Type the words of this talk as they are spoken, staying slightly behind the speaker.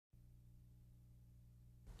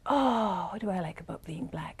Oh, what do I like about being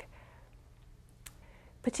black?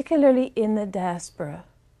 Particularly in the diaspora.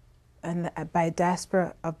 And by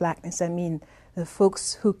diaspora of blackness, I mean the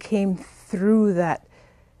folks who came through that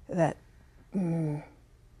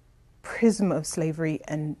prism of slavery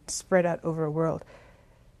and spread out over a world.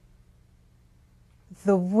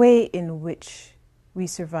 The way in which we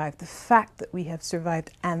survived, the fact that we have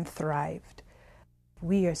survived and thrived,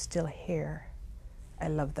 we are still here. I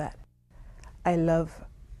love that. I love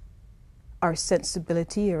our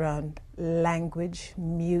sensibility around language,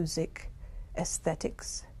 music,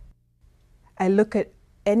 aesthetics. I look at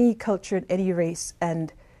any culture and any race,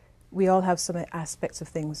 and we all have some aspects of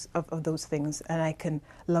things, of those things, and I can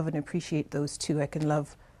love and appreciate those too. I can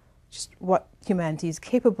love just what humanity is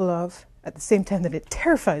capable of, at the same time that it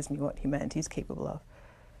terrifies me what humanity is capable of.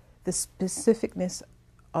 The specificness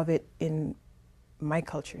of it in my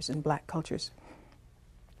cultures, in black cultures,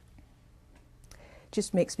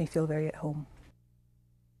 just makes me feel very at home.